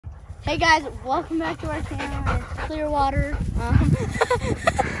Hey guys, welcome back to our channel. It's Clearwater.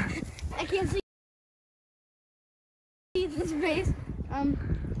 I can't see this face.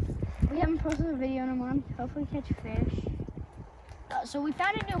 We haven't posted a video in a month. Hopefully catch fish. So we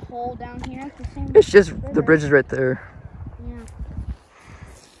found a new hole down here at the same. It's just river. the bridge is right there. Yeah.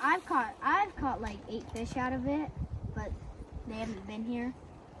 I've caught like 8 fish out of it, but they haven't been here.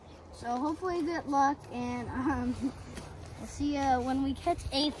 So hopefully good luck, and we'll see you when we catch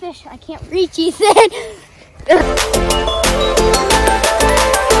a fish. I can't reach Ethan.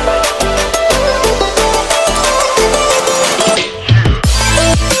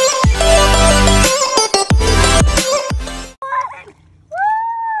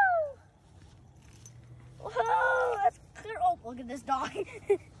 Whoa, that's clear. Oh, look at this dog.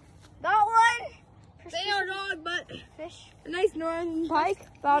 Got one. They are dog, but Fish. a nice northern pike,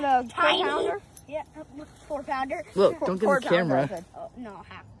 about a 4-pounder. Yeah, 4-pounder. Look, don't get the camera. Oh, no,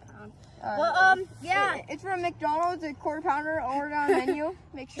 half a pound. Well, yeah. It's from McDonald's, a 1/4-pounder, order on menu.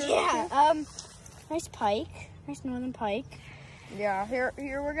 Make sure. Yeah. Nice pike. Nice northern pike. Yeah. Here,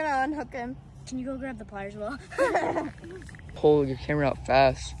 we're gonna unhook him. Can you go grab the pliers, Will? Pull your camera out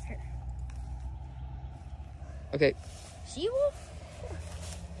fast. Okay. See, Wolf?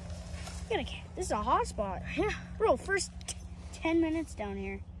 This is a hot spot. Yeah. Bro, first 10 minutes down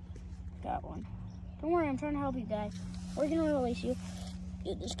here. Got one. Don't worry, I'm trying to help you guys. We're gonna release you.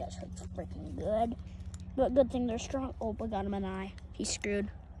 Dude, this guy's freaking good. But good thing they're strong. Oh, I got him an eye. He's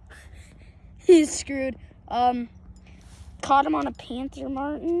screwed. He's screwed. Caught him on a panther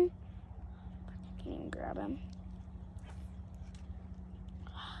martin. Can't even grab him.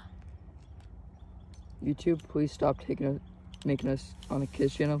 YouTube, please stop making us on a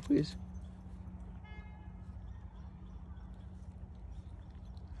kids channel, please.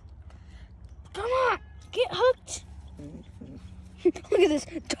 Come on, get hooked. Look at this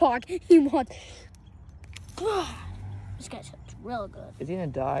dog. He wants. This guy's hooked real good. Is he gonna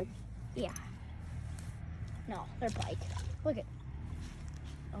die? Yeah. No, they're pike. Look at.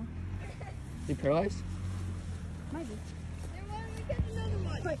 Oh, Is he paralyzed? might be. Then why don't we catch another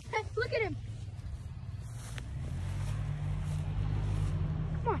one? Hey, look at him.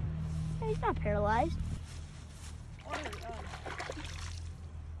 Come on. Hey, he's not paralyzed.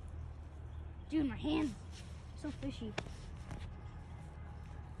 Dude, my hand so fishy.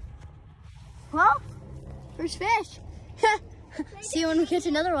 Well, first fish. See you when we catch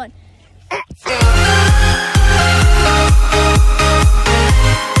another one.